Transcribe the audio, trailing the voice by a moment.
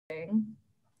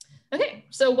Okay,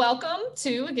 so welcome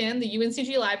to, again, the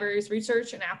UNCG Libraries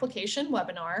Research and Application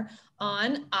webinar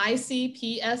on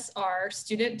ICPSR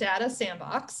Student Data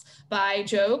Sandbox by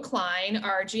Joe Klein,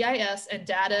 our GIS and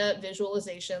Data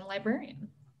Visualization Librarian.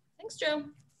 Thanks, Joe.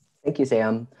 Thank you,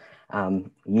 Sam.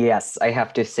 Yes, I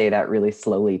have to say that really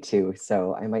slowly too,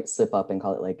 so I might slip up and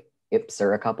call it like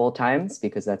IPSR a couple of times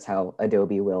because that's how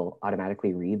Adobe will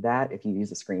automatically read that if you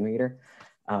use a screen reader.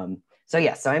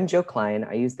 So I'm Joe Klein.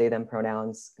 I use they, them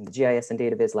pronouns. I'm the GIS and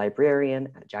Data Viz librarian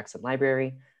at Jackson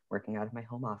Library, working out of my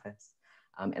home office.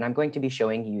 And I'm going to be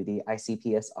showing you the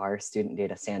ICPSR Student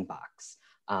Data Sandbox,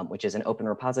 which is an open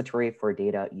repository for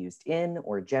data used in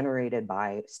or generated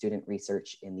by student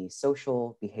research in the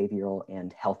social, behavioral,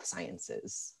 and health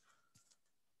sciences.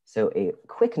 So a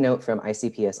quick note from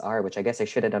ICPSR, which I guess I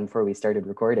should have done before we started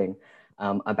recording,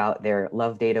 about their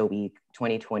Love Data Week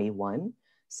 2021.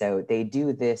 So they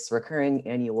do this recurring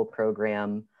annual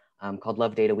program called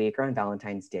Love Data Week around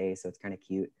Valentine's Day, so it's kind of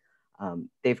cute.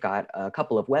 They've got a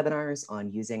couple of webinars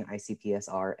on using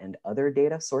ICPSR and other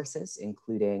data sources,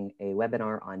 including a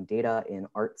webinar on data in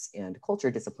arts and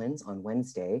culture disciplines on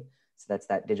Wednesday. So that's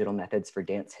that digital methods for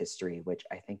dance history, which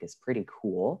I think is pretty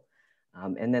cool.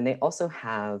 And then they also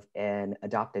have an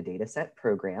adopt a data set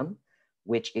program,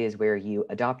 which is where you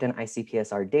adopt an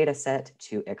ICPSR data set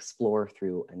to explore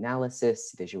through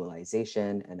analysis,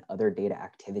 visualization, and other data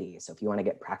activities. So if you want to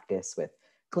get practice with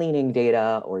cleaning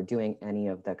data or doing any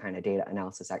of the kind of data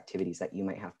analysis activities that you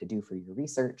might have to do for your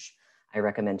research, I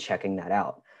recommend checking that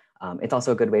out. It's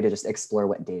also a good way to just explore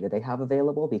what data they have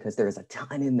available because there's a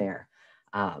ton in there.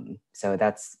 So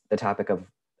that's the topic of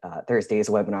Thursday's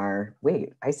webinar.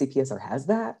 Wait, ICPSR has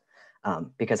that?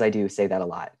 Because I do say that a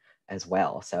lot as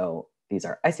well. So these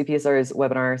are ICPSR's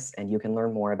webinars, and you can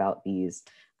learn more about these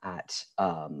at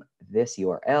this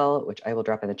URL, which I will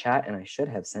drop in the chat. And I should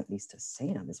have sent these to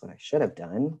Sam is what I should have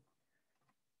done.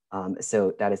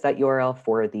 So that is that URL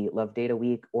for the Love Data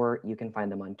Week, or you can find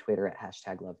them on Twitter at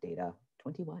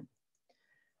 #LoveData21.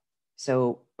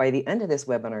 So by the end of this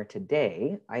webinar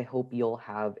today, I hope you'll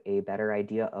have a better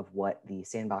idea of what the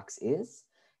Sandbox is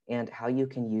and how you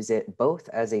can use it both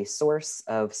as a source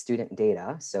of student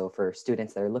data. So for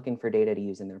students that are looking for data to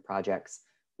use in their projects,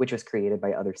 which was created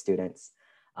by other students,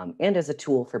 and as a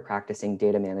tool for practicing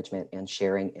data management and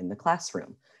sharing in the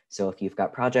classroom. So if you've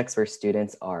got projects where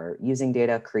students are using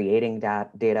data, creating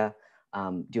data,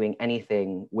 doing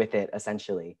anything with it,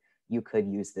 essentially, you could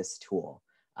use this tool.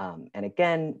 And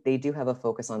again, they do have a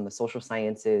focus on the social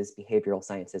sciences, behavioral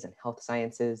sciences, and health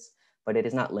sciences, but it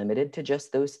is not limited to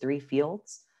just those three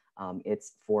fields.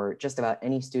 It's for just about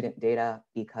any student data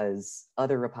because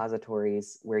other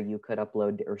repositories where you could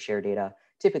upload or share data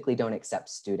typically don't accept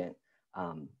student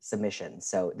submissions.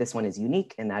 So this one is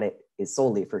unique in that it is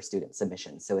solely for student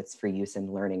submissions. So it's for use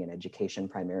in learning and education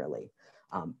primarily.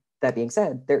 That being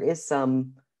said, there is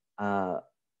some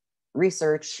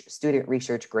student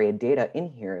research grade data in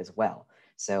here as well.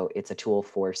 So it's a tool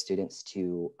for students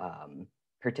to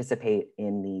participate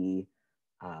in the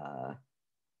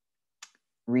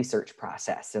research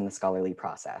process, in the scholarly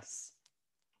process.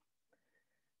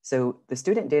 So the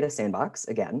Student Data Sandbox,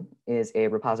 again, is a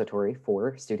repository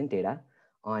for student data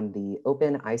on the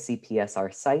Open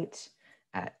ICPSR site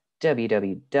at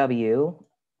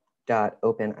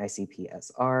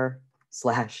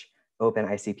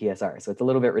www.openicpsr/openicpsr. So it's a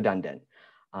little bit redundant.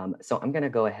 So I'm going to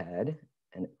go ahead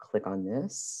and click on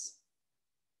this.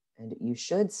 And you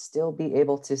should still be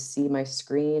able to see my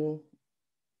screen.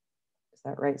 Is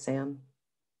that right, Sam?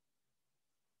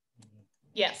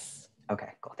 Yes. Okay,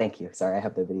 cool. Thank you. Sorry, I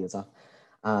have the videos off.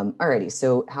 Alrighty,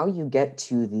 so how you get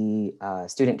to the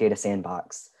Student Data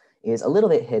Sandbox is a little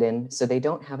bit hidden. So they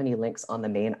don't have any links on the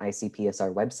main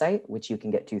ICPSR website, which you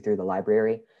can get to through the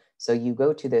library. So you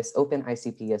go to this Open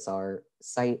ICPSR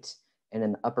site, and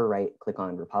in the upper right, click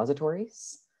on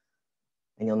repositories.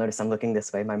 And you'll notice I'm looking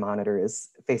this way. My monitor is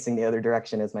facing the other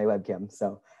direction as my webcam.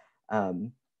 So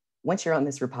once you're on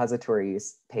this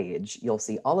repositories page, you'll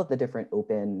see all of the different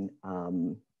open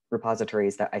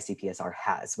repositories that ICPSR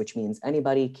has, which means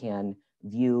anybody can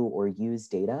view or use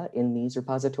data in these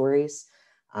repositories.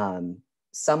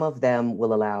 Some of them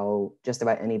will allow just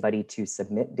about anybody to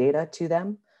submit data to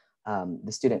them.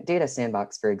 The Student Data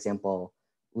Sandbox, for example,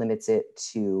 limits it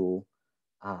to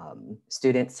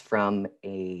students from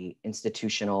a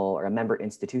institutional or a member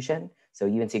institution. So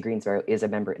UNC Greensboro is a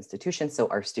member institution, so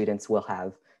our students will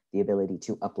have the ability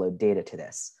to upload data to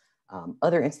this.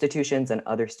 Other institutions and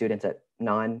other students at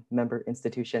non-member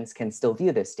institutions can still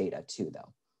view this data too,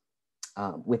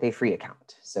 though, with a free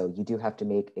account. So you do have to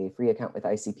make a free account with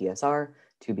ICPSR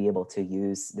to be able to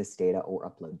use this data or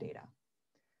upload data.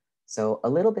 So a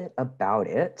little bit about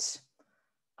it.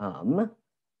 And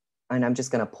I'm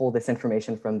just going to pull this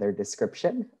information from their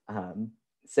description.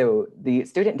 So the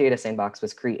Student Data Sandbox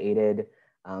was created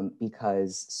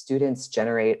because students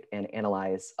generate and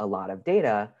analyze a lot of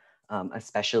data,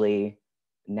 especially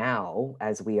now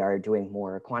as we are doing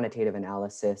more quantitative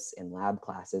analysis in lab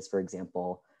classes, for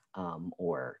example,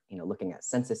 or looking at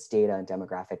census data and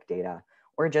demographic data,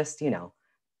 or just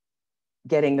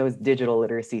getting those digital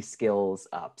literacy skills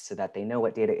up so that they know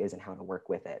what data is and how to work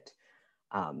with it.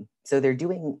 So they're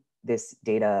doing this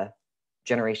data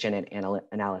generation and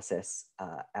analysis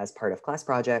as part of class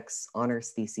projects, honors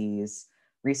theses,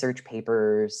 research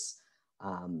papers.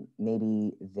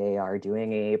 Maybe they are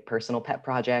doing a personal pet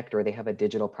project or they have a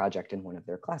digital project in one of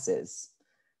their classes.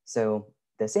 So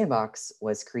the Sandbox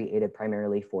was created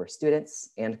primarily for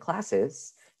students and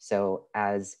classes. So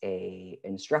as an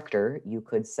instructor, you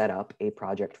could set up a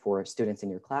project for students in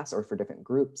your class or for different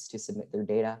groups to submit their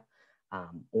data,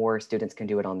 or students can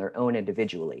do it on their own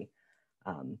individually.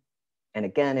 And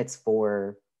again, it's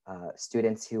for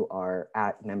students who are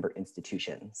at member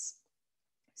institutions.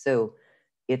 So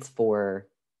it's for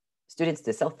students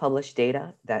to self-publish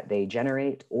data that they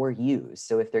generate or use.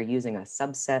 So if they're using a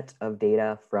subset of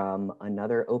data from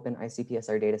another open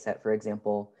ICPSR data set, for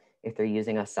example, if they're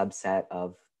using a subset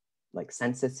of like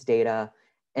census data,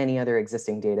 any other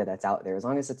existing data that's out there, as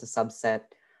long as it's a subset,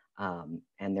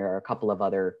 and there are a couple of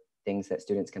other things that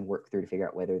students can work through to figure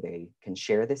out whether they can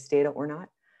share this data or not,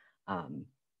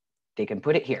 they can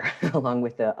put it here along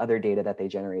with the other data that they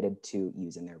generated to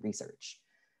use in their research.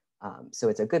 So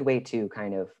it's a good way to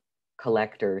kind of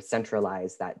collect or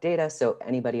centralize that data. So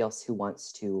anybody else who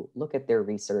wants to look at their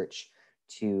research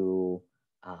to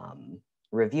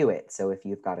review it. So if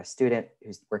you've got a student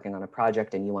who's working on a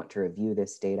project and you want to review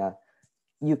this data,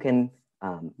 you can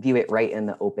view it right in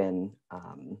the open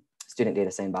Student Data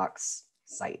Sandbox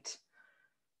site.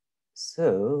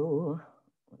 So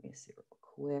let me see real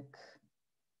quick.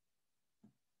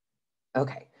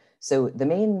 Okay, so the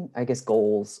main, I guess,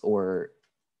 goals or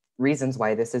reasons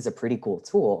why this is a pretty cool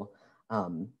tool,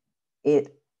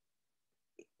 it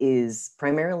is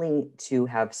primarily to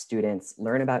have students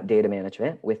learn about data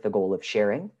management with the goal of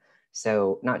sharing.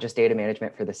 So not just data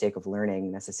management for the sake of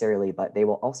learning necessarily, but they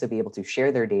will also be able to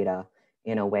share their data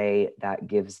in a way that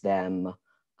gives them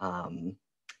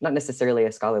not necessarily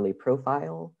a scholarly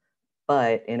profile,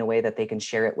 but in a way that they can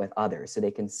share it with others. So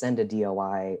they can send a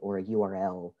DOI or a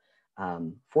URL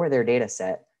for their data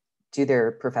set to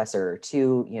their professor,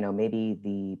 to maybe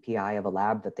the PI of a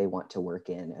lab that they want to work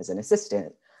in as an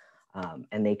assistant,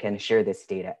 and they can share this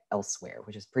data elsewhere,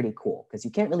 which is pretty cool because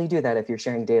you can't really do that if you're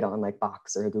sharing data on like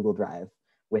Box or a Google Drive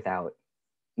without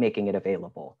making it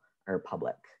available or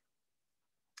public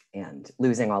and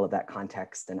losing all of that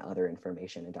context and other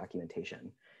information and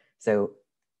documentation. So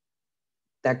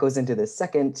that goes into the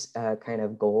second kind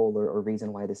of goal or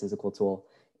reason why this is a cool tool,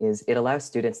 is it allows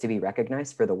students to be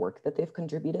recognized for the work that they've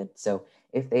contributed. So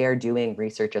if they are doing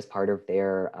research as part of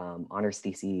their honors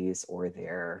theses or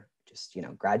their just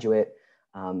graduate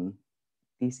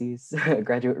theses,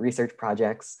 graduate research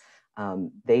projects,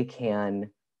 they can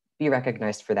be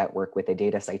recognized for that work with a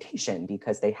data citation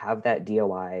because they have that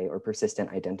DOI or persistent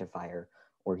identifier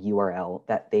or URL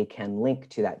that they can link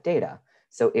to that data.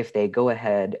 So if they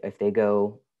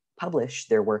go publish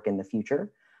their work in the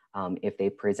future, if they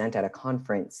present at a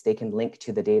conference, they can link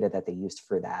to the data that they used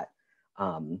for that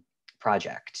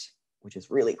project, which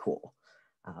is really cool.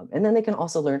 And then they can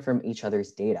also learn from each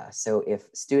other's data. So if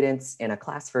students in a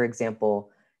class, for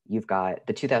example, you've got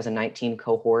the 2019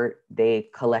 cohort, they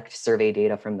collect survey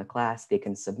data from the class, they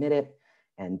can submit it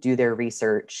and do their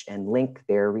research and link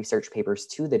their research papers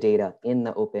to the data in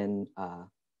the open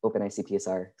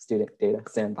ICPSR Student Data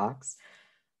Sandbox.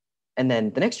 And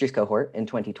then the next year's cohort in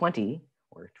 2020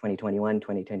 or 2021,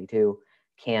 2022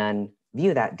 can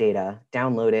view that data,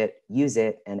 download it, use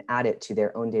it, and add it to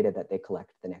their own data that they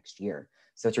collect the next year.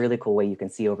 So it's a really cool way you can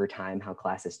see over time how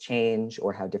classes change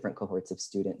or how different cohorts of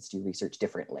students do research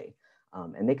differently.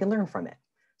 And they can learn from it.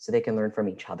 So they can learn from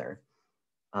each other.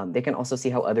 They can also see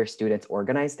how other students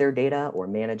organize their data or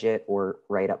manage it or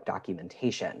write up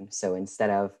documentation. So instead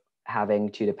of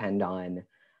having to depend on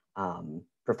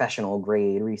professional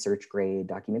grade, research grade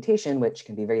documentation, which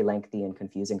can be very lengthy and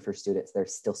confusing for students that are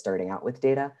still starting out with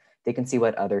data, they can see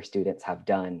what other students have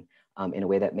done in a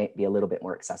way that may be a little bit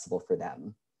more accessible for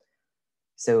them.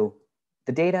 So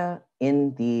the data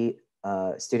in the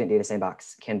Student Data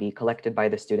Sandbox can be collected by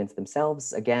the students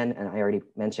themselves. Again, and I already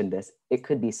mentioned this, it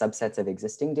could be subsets of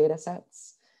existing data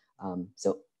sets.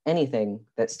 So anything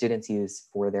that students use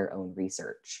for their own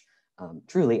research,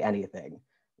 truly anything.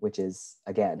 which is,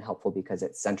 again, helpful because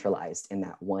it's centralized in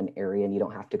that one area and you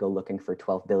don't have to go looking for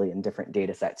 12 billion different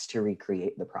data sets to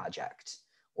recreate the project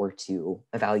or to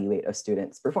evaluate a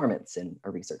student's performance in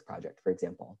a research project, for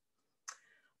example.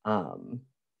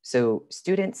 So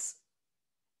students,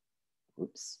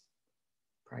 oops,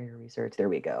 prior research, there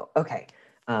we go. Okay,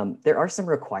 there are some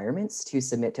requirements to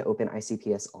submit to Open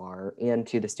ICPSR and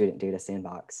to the Student Data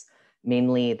Sandbox,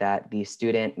 mainly that the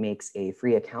student makes a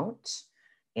free account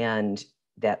and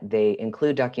that they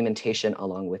include documentation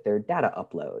along with their data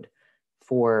upload.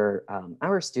 For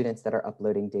our students that are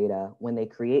uploading data, when they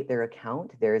create their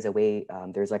account, there is a way,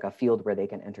 there's like a field where they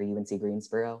can enter UNC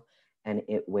Greensboro, and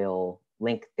it will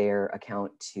link their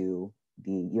account to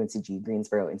the UNCG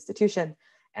Greensboro institution,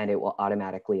 and it will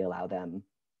automatically allow them,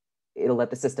 it'll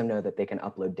let the system know that they can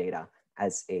upload data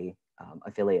as a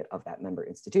affiliate of that member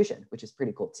institution, which is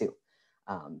pretty cool too.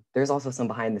 There's also some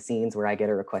behind the scenes where I get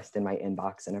a request in my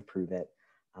inbox and approve it.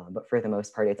 But for the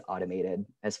most part, it's automated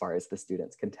as far as the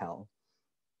students can tell.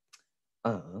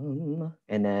 And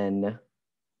then,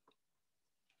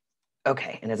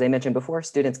 okay, and as I mentioned before,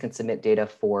 students can submit data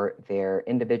for their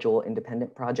individual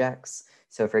independent projects.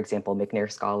 So for example,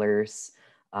 McNair Scholars,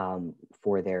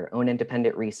 for their own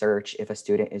independent research, if a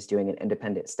student is doing an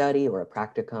independent study or a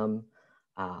practicum,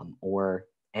 or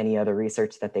any other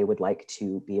research that they would like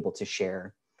to be able to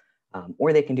share,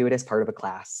 or they can do it as part of a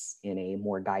class in a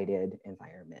more guided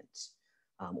environment,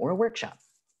 or a workshop.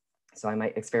 So I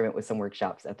might experiment with some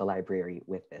workshops at the library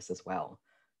with this as well.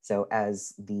 So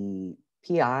as the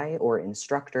PI or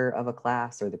instructor of a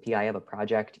class or the PI of a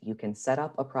project, you can set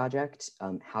up a project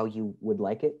how you would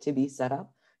like it to be set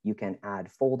up. You can add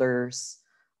folders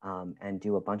and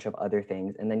do a bunch of other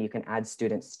things. And then you can add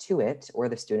students to it, or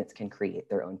the students can create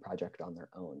their own project on their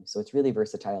own. So it's really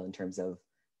versatile in terms of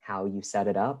how you set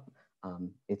it up.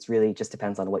 It's really just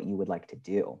depends on what you would like to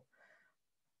do.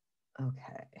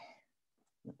 Okay,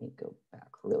 let me go back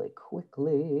really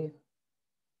quickly.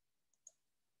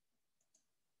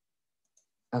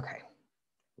 Okay,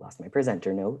 lost my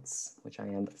presenter notes, which I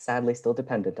am sadly still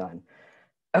dependent on.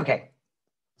 Okay,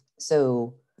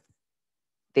 so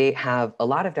they have a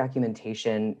lot of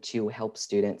documentation to help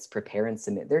students prepare and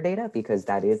submit their data, because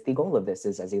that is the goal of this,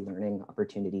 is as a learning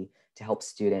opportunity to help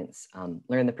students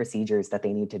learn the procedures that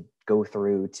they need to go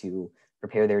through to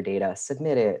prepare their data,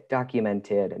 submit it, document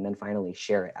it, and then finally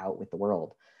share it out with the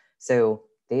world. So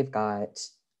they've got,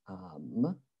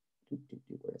 where's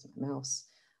my mouse?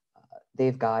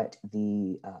 They've got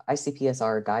the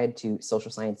ICPSR Guide to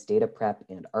Social Science Data Prep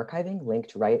and Archiving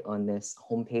linked right on this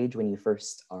homepage when you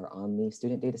first are on the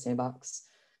Student Data Sandbox.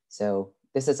 So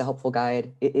this is a helpful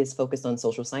guide. It is focused on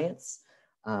social science,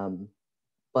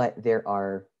 but there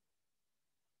are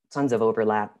tons of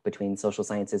overlap between social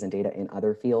sciences and data in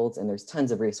other fields, and there's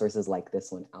tons of resources like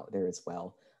this one out there as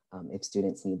well if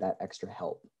students need that extra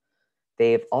help.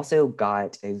 They've also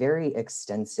got a very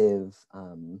extensive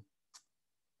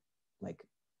like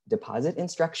deposit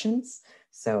instructions.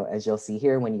 So as you'll see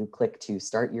here, when you click to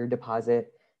start your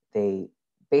deposit, they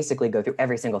basically go through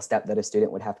every single step that a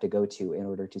student would have to go to in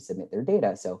order to submit their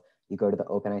data. So you go to the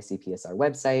Open ICPSR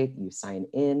website, you sign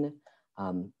in,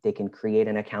 they can create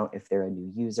an account if they're a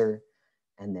new user,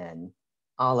 and then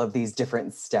all of these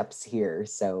different steps here.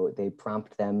 So they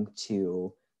prompt them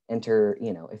to enter,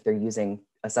 if they're using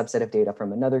a subset of data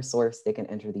from another source, they can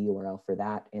enter the URL for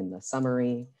that in the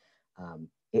summary.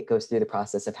 It goes through the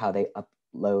process of how they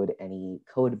upload any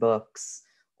code books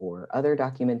or other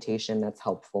documentation that's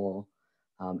helpful.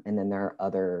 And then there are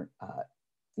other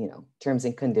terms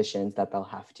and conditions that they'll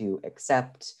have to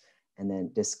accept, and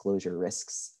then disclosure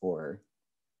risks or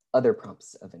other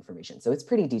prompts of information. So it's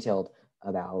pretty detailed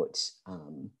about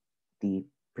the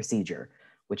procedure,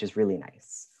 which is really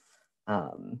nice.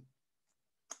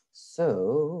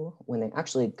 So when they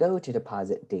actually go to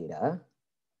deposit data,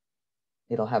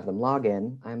 it'll have them log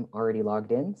in. I'm already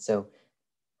logged in. So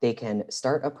they can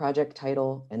start a project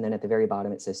title, and then at the very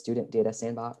bottom, it says Student Data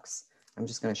Sandbox. I'm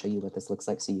just going to show you what this looks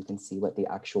like so you can see what the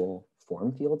actual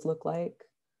form fields look like.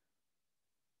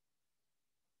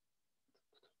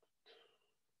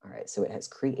 All right, so it has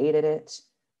created it.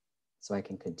 So I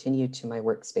can continue to my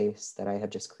workspace that I have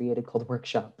just created called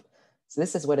Workshop. So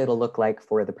this is what it'll look like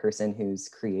for the person who's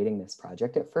creating this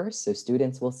project at first. So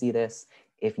students will see this.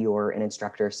 If you're an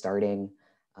instructor starting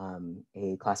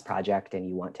a class project and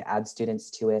you want to add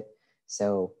students to it,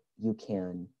 so you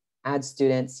can add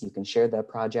students, you can share the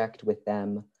project with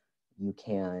them, you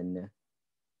can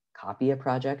copy a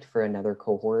project for another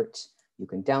cohort, you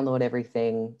can download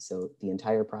everything, so the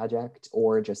entire project,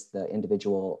 or just the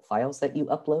individual files that you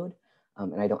upload.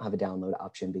 And I don't have a download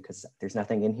option because there's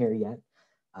nothing in here yet.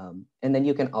 And then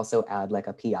you can also add like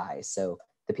a PI. So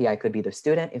the PI could be the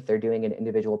student if they're doing an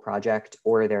individual project,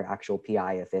 or their actual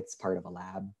PI if it's part of a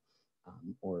lab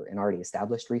or an already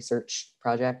established research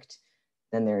project.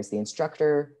 Then there's the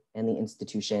instructor and the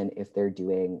institution if they're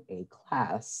doing a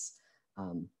class.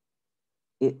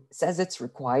 It says it's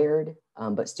required,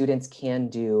 but students can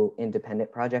do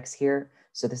independent projects here.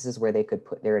 So this is where they could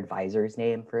put their advisor's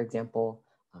name, for example.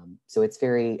 So it's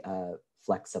very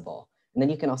flexible. And then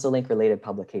you can also link related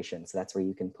publications. So that's where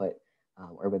you can put,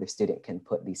 or where the student can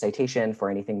put the citation for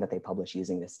anything that they publish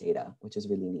using this data, which is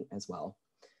really neat as well.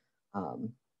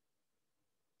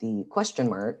 The question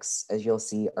marks, as you'll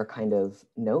see, are kind of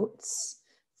notes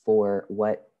for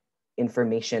what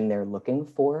information they're looking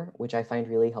for, which I find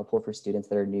really helpful for students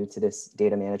that are new to this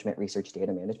data management, research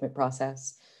data management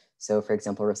process. So for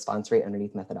example, response rate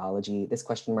underneath methodology, this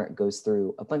question mark goes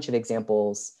through a bunch of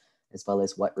examples as well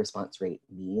as what response rate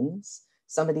means.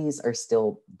 Some of these are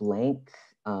still blank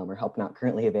or help not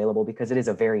currently available because it is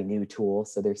a very new tool.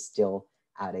 So they're still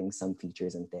adding some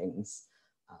features and things.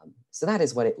 So that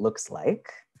is what it looks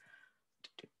like.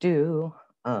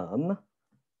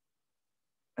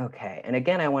 Okay, and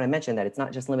again, I want to mention that it's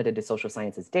not just limited to social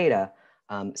sciences data.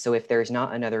 So if there's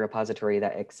not another repository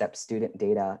that accepts student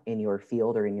data in your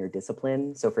field or in your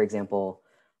discipline, so for example,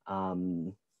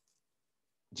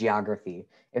 geography,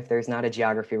 if there's not a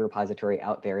geography repository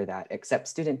out there that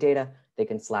accepts student data, they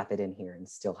can slap it in here and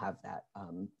still have that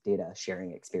data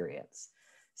sharing experience.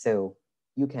 So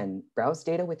you can browse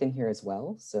data within here as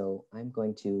well. So I'm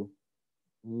going to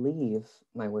leave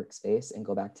my workspace and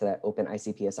go back to that open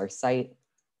ICPSR site,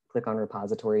 click on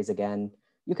repositories again.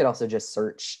 You could also just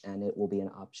search and it will be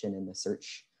an option in the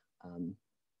search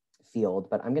field,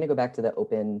 but I'm gonna go back to the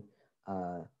open,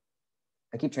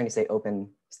 I keep trying to say open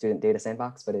student data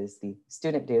sandbox, but it is the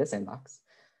student data sandbox.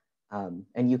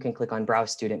 And you can click on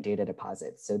browse student data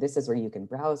deposits. So this is where you can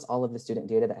browse all of the student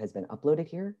data that has been uploaded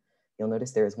here. You'll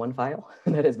notice there is one file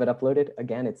that has been uploaded.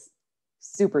 Again, it's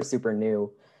super, super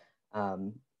new.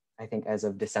 I think as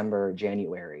of December,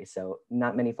 January. So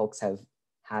not many folks have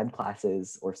had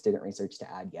classes or student research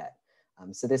to add yet.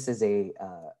 So this is a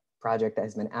project that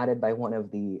has been added by one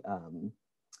of the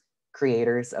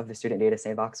creators of the Student Data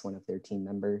Sandbox, one of their team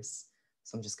members.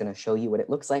 So I'm just gonna show you what it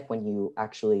looks like when you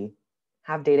actually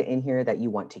have data in here that you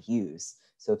want to use.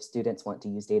 So if students want to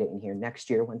use data in here next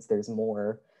year, once there's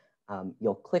more,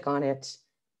 you'll click on it.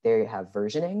 There you have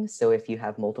versioning. So if you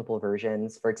have multiple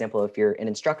versions, for example, if you're an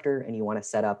instructor and you want to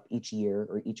set up each year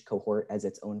or each cohort as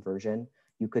its own version,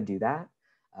 you could do that.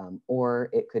 Or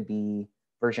it could be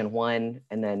version 1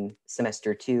 and then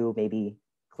semester 2 maybe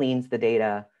cleans the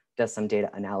data, does some data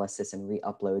analysis and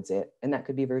re-uploads it. And that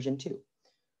could be version 2.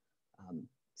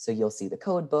 So you'll see the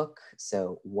code book.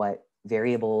 So what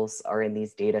variables are in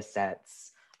these data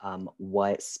sets,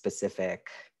 what specific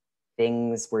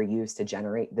things were used to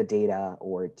generate the data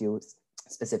or do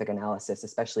specific analysis,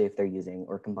 especially if they're using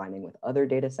or combining with other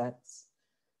data sets.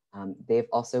 They've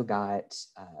also got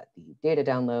the data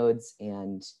downloads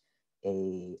and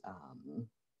a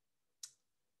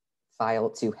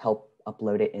file to help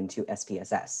upload it into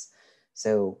SPSS.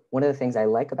 So one of the things I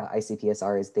like about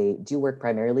ICPSR is they do work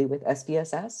primarily with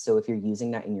SPSS. So if you're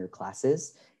using that in your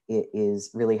classes, it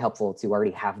is really helpful to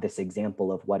already have this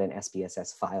example of what an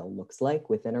SPSS file looks like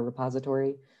within a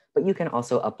repository. But you can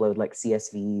also upload like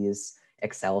CSVs,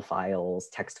 Excel files,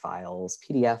 text files,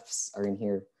 PDFs are in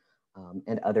here,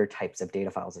 and other types of data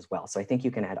files as well. So I think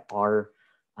you can add our,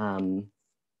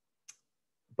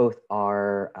 both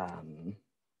our,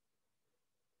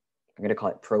 I'm gonna call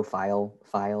it profile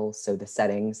files. So the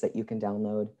settings that you can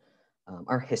download,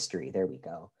 our history, there we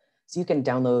go. So you can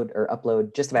download or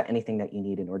upload just about anything that you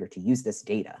need in order to use this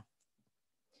data.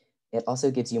 It also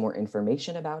gives you more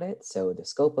information about it. So the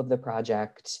scope of the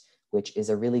project, which is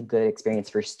a really good experience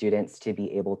for students to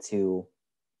be able to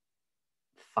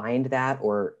find that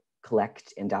or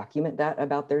collect and document that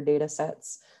about their data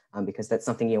sets, because that's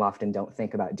something you often don't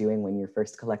think about doing when you're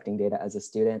first collecting data as a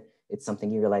student. It's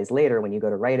something you realize later when you go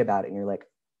to write about it and you're like,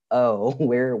 oh,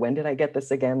 when did I get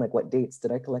this again? Like what dates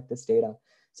did I collect this data?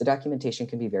 So documentation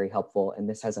can be very helpful. And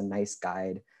this has a nice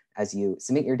guide. As you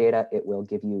submit your data, it will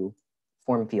give you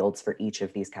form fields for each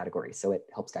of these categories. So it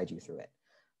helps guide you through it.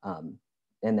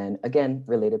 And then again,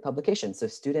 related publications. So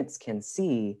students can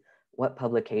see what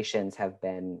publications have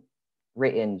been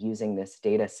written using this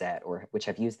data set or which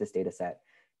have used this data set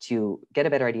to get a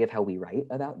better idea of how we write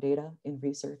about data in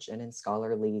research and in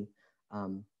scholarly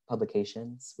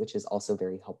publications, which is also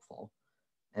very helpful.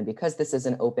 And because this is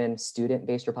an open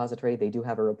student-based repository, they do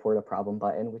have a report a problem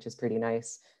button, which is pretty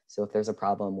nice. So if there's a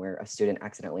problem where a student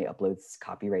accidentally uploads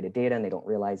copyrighted data and they don't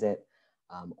realize it,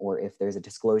 or if there's a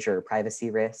disclosure or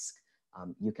privacy risk,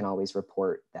 you can always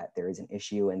report that there is an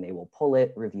issue and they will pull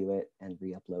it, review it, and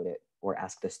re-upload it, or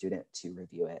ask the student to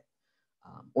review it.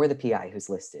 Or the PI who's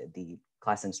listed, the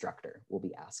class instructor, will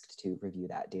be asked to review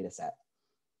that data set.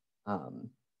 And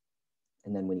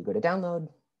then when you go to download,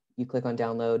 you click on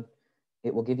download,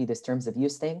 it will give you this terms of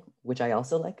use thing, which I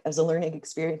also like as a learning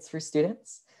experience for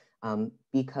students,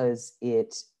 because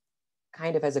it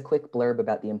kind of has a quick blurb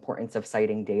about the importance of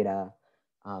citing data.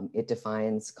 It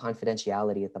defines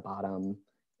confidentiality at the bottom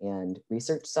and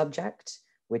research subject,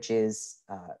 which is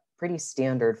pretty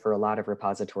standard for a lot of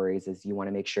repositories, is you want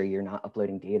to make sure you're not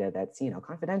uploading data that's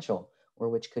confidential, or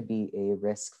which could be a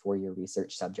risk for your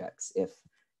research subjects if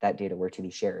that data were to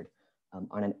be shared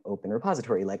on an open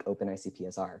repository like Open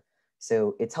ICPSR.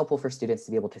 So it's helpful for students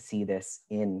to be able to see this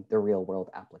in the real world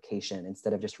application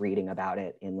instead of just reading about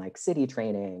it in like city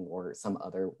training or some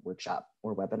other workshop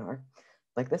or webinar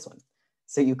like this one.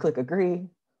 So you click agree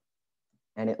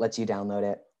and it lets you download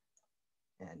it.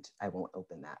 And I won't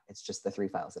open that. It's just the 3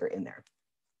 files that are in there.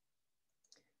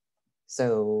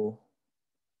 So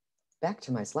back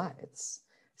to my slides.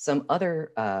 Some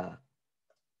other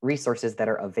resources that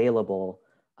are available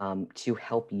to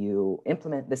help you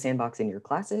implement the sandbox in your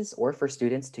classes or for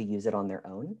students to use it on their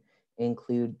own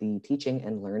include the teaching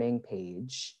and learning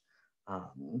page.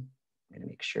 I'm gonna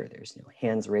make sure there's no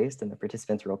hands raised in the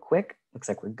participants real quick. Looks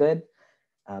like we're good.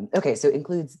 Okay, so it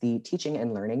includes the teaching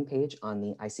and learning page on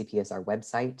the ICPSR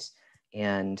website.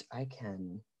 And I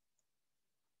can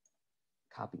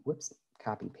copy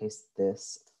paste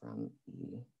this from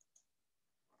the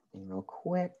thing real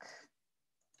quick.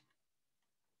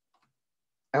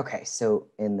 Okay, so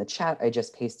in the chat, I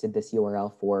just pasted this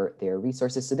URL for their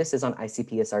resources. So this is on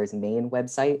ICPSR's main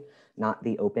website, not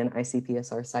the open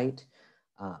ICPSR site.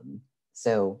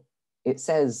 So it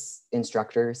says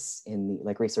instructors in the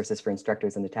like resources for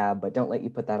instructors in the tab, but don't let you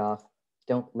put that off.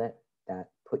 Don't let that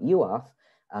put you off.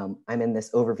 I'm in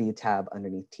this overview tab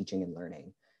underneath teaching and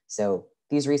learning. So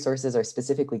these resources are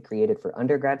specifically created for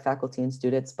undergrad faculty and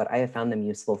students, but I have found them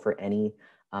useful for any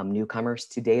newcomers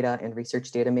to data and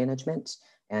research data management,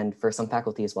 and for some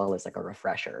faculty as well as like a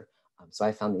refresher. So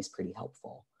I found these pretty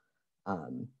helpful.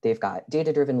 They've got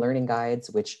data-driven learning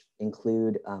guides, which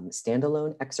include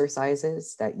standalone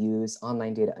exercises that use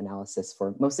online data analysis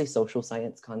for mostly social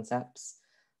science concepts.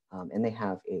 And they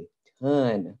have a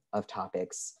ton of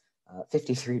topics,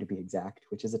 53 to be exact,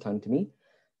 which is a ton to me,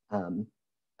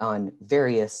 on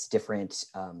various different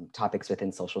topics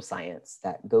within social science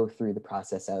that go through the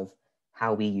process of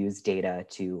how we use data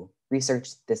to research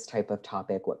this type of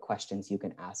topic, what questions you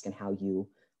can ask, and how you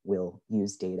will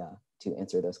use data to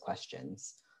answer those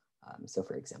questions. So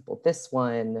for example, this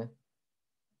one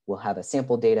will have a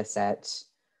sample data set,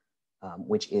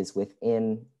 which is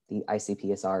within the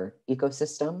ICPSR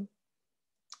ecosystem.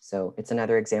 So it's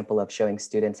another example of showing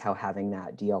students how having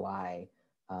that DOI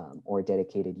or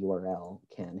dedicated URL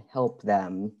can help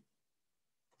them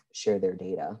share their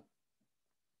data.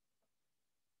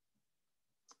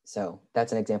 So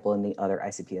that's an example in the other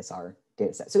ICPSR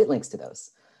data set. So it links to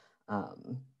those.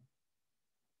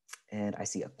 And I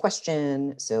see a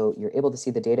question. So you're able to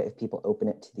see the data if people open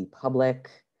it to the public.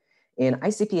 In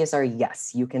ICPSR,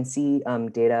 yes, you can see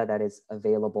data that is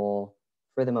available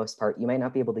for the most part. You might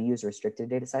not be able to use restricted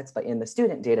data sets, but in the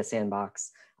student data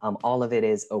sandbox, all of it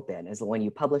is open. As when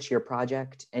you publish your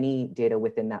project, any data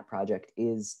within that project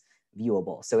is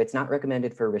viewable. So it's not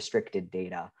recommended for restricted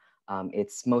data.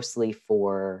 It's mostly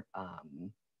for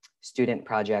student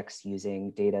projects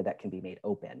using data that can be made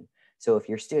open. So if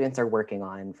your students are working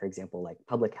on, for example, like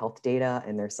public health data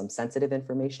and there's some sensitive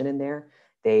information in there,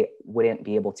 they wouldn't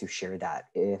be able to share that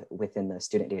within the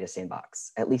student data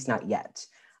sandbox, at least not yet.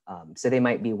 So they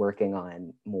might be working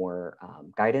on more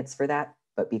guidance for that,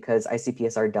 but because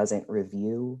ICPSR doesn't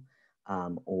review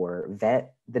or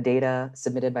vet the data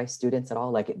submitted by students at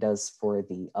all, like it does for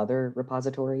the other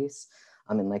repositories,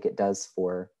 and like it does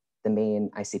for the main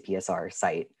ICPSR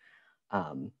site,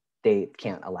 they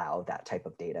can't allow that type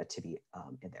of data to be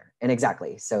in there. And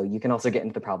exactly, so you can also get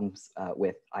into the problems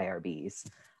with IRBs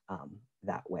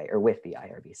that way, or with the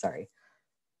IRB, sorry.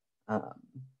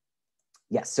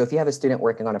 Yes, so if you have a student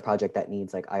working on a project that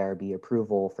needs like IRB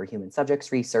approval for human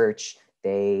subjects research,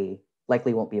 they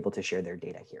likely won't be able to share their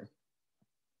data here.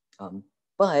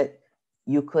 But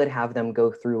you could have them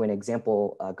go through an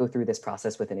example, go through this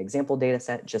process with an example data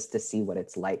set just to see what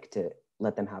it's like to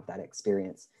let them have that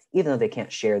experience, even though they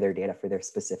can't share their data for their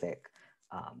specific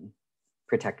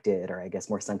protected, or I guess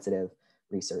more sensitive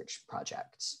research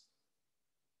project.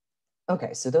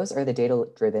 Okay, so those are the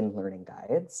data-driven learning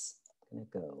guides. I'm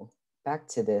gonna go back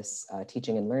to this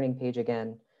teaching and learning page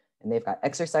again. And they've got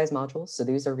exercise modules. So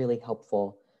these are really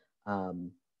helpful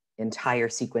entire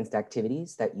sequenced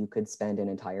activities that you could spend an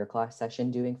entire class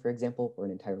session doing, for example, or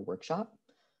an entire workshop.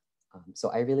 So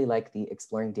I really like the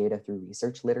Exploring Data Through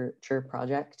Research Literature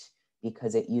project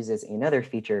because it uses another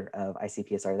feature of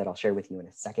ICPSR that I'll share with you in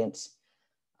a second.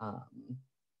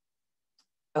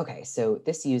 Okay, so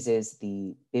this uses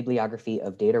the bibliography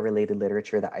of data-related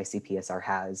literature that ICPSR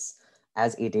has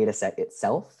as a data set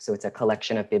itself. So it's a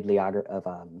collection of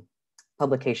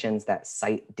publications that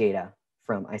cite data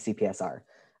from ICPSR.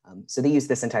 So they use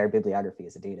this entire bibliography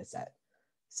as a data set.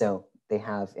 So they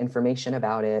have information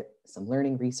about it, some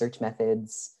learning research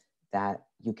methods that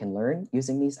you can learn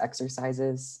using these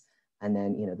exercises, and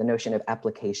then the notion of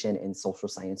application in social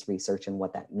science research and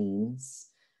what that means.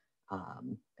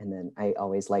 And then I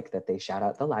always like that they shout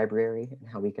out the library and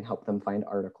how we can help them find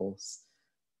articles.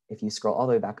 If you scroll all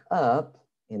the way back up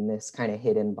in this kind of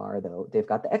hidden bar though, they've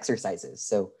got the exercises.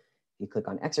 So if you click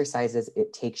on exercises,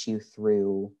 it takes you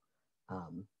through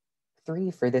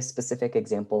 3 for this specific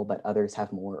example, but others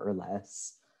have more or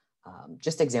less.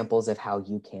 Just examples of how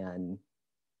you can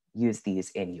use these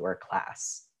in your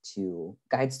class to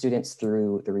guide students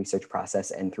through the research process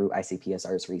and through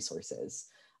ICPSR's resources.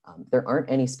 There aren't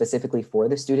any specifically for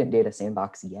the Student Data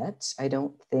Sandbox yet, I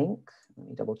don't think. Let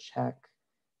me double check.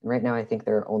 And right now, I think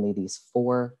there are only these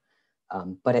 4,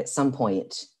 but at some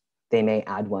point, they may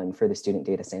add one for the Student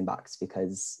Data Sandbox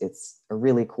because it's a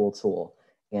really cool tool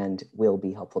and will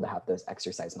be helpful to have those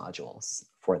exercise modules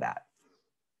for that.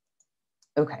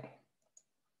 Okay.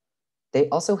 They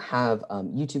also have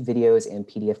YouTube videos and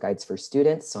PDF guides for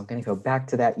students. So I'm going to go back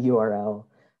to that URL,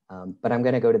 but I'm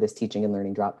going to go to this teaching and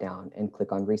learning dropdown and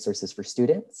click on resources for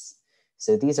students.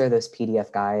 So these are those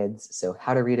PDF guides. So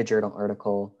how to read a journal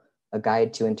article, a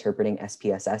guide to interpreting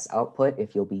SPSS output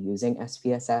if you'll be using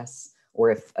SPSS,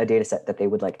 or if a data set that they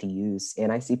would like to use in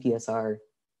ICPSR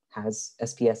has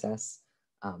SPSS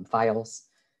files,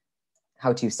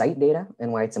 how to cite data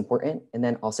and why it's important, and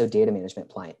then also data management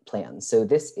plans. So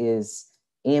this is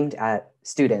aimed at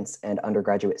students and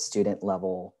undergraduate student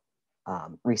level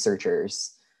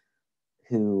researchers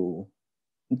who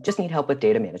just need help with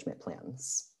data management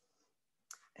plans.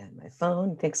 And my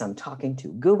phone thinks I'm talking to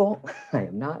Google. I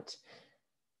am not.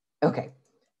 Okay,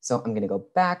 so I'm going to go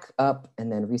back up,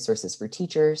 and then resources for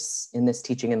teachers in this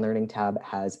teaching and learning tab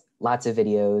has lots of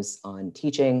videos on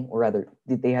teaching, or rather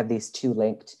they have these 2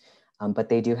 linked, but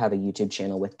they do have a YouTube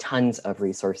channel with tons of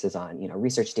resources on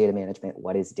research data management,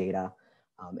 what is data,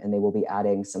 and they will be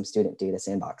adding some Student Data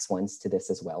Sandbox ones to this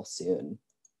as well soon.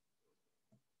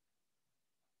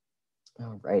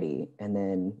 Alrighty, and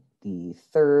then the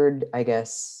third, I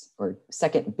guess, or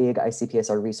second big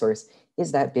ICPSR resource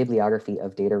is that bibliography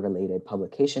of data-related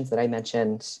publications that I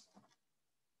mentioned.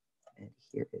 And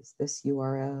here is this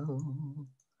URL.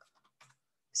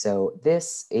 So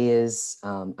this is,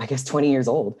 I guess, 20 years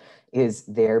old, is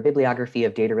their bibliography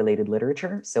of data-related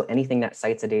literature. So anything that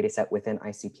cites a data set within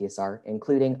ICPSR,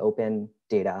 including open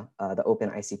data, the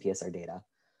open ICPSR data.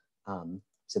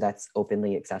 So that's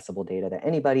openly accessible data that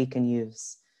anybody can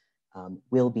use,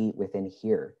 will be within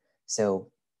here.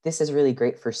 So this is really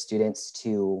great for students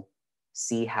to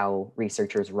see how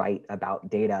researchers write about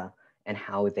data and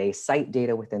how they cite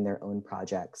data within their own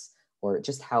projects, or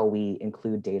just how we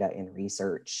include data in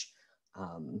research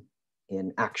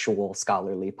in actual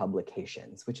scholarly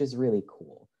publications, which is really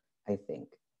cool, I think.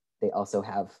 They also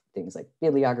have things like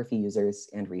bibliography users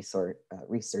and researcher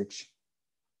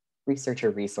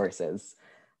resources,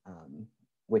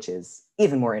 which is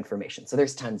even more information. So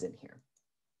there's tons in here.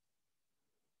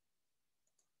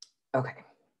 Okay,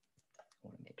 I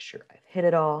want to make sure I've hit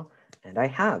it all, and I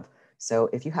have. So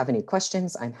if you have any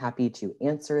questions, I'm happy to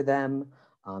answer them.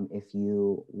 If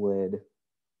you would,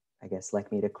 I guess,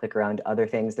 like me to click around other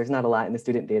things, there's not a lot in the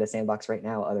Student Data Sandbox right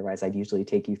now. Otherwise, I'd usually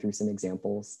take you through some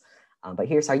examples. But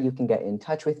here's how you can get in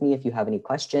touch with me if you have any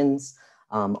questions,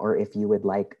 or if you would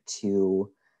like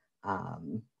to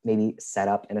maybe set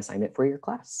up an assignment for your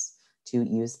class to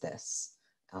use this.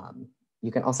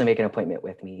 You can also make an appointment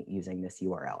with me using this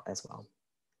URL as well.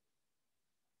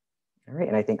 All right,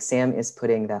 and I think Sam is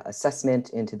putting that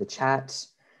assessment into the chat,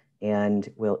 and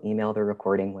we'll email the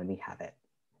recording when we have it.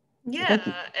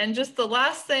 Yeah, and just the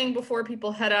last thing before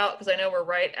people head out, because I know we're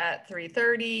right at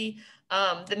 3:30.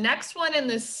 The next one in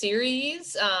this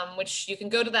series, which you can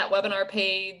go to that webinar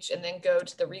page and then go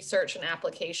to the research and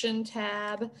application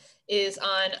tab, is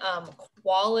on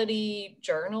quality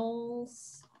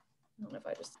journals. I don't know if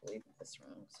I just deleted this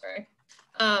wrong, sorry.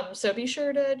 So be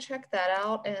sure to check that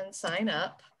out and sign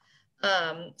up.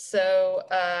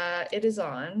 It is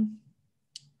on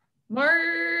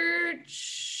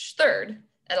March 3rd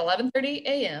at 11:30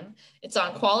 a.m. It's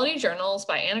on Quality Journals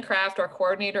by Anna Kraft, our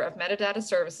coordinator of metadata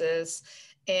services.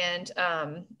 And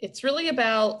it's really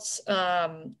about,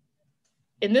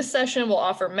 in this session, we'll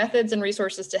offer methods and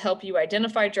resources to help you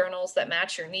identify journals that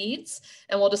match your needs.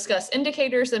 And we'll discuss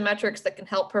indicators and metrics that can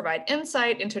help provide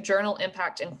insight into journal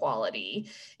impact and quality.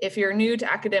 If you're new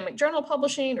to academic journal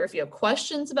publishing, or if you have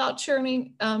questions about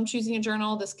choosing a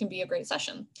journal, this can be a great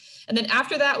session. And then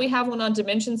after that, we have one on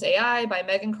Dimensions AI by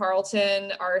Megan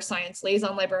Carlton, our science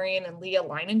liaison librarian, and Leah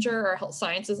Leininger, our health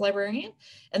sciences librarian.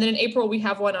 And then in April, we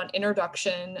have one on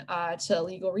Introduction to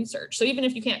Legal Research. So even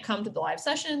if you can't come to the live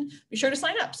session, be sure to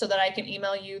sign up so that I can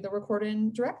email you the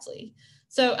recording directly.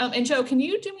 So, and Joe, can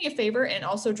you do me a favor and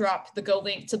also drop the Go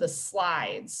link to the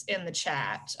slides in the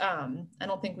chat? I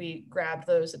don't think we grabbed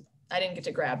those. I didn't get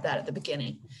to grab that at the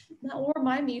beginning. That will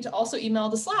remind me to also email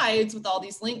the slides with all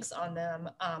these links on them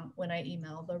when I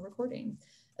email the recording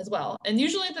as well. And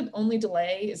usually the only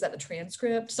delay is that the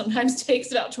transcript sometimes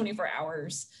takes about 24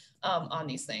 hours on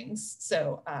these things.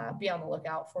 So be on the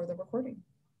lookout for the recording.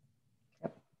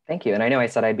 Thank you. And I know I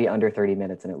said I'd be under 30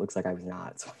 minutes and it looks like I was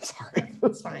not, so I'm sorry.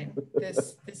 It's fine.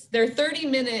 They're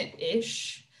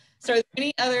 30-minute-ish. So are there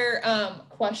any other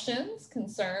questions,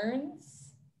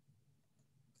 concerns?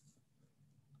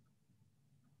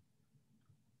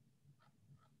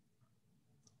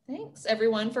 Thanks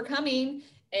everyone for coming,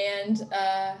 and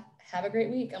have a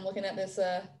great week. I'm looking at this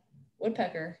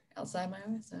woodpecker outside my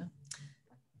office, so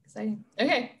exciting.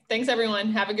 Okay, thanks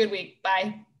everyone. Have a good week.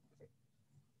 Bye.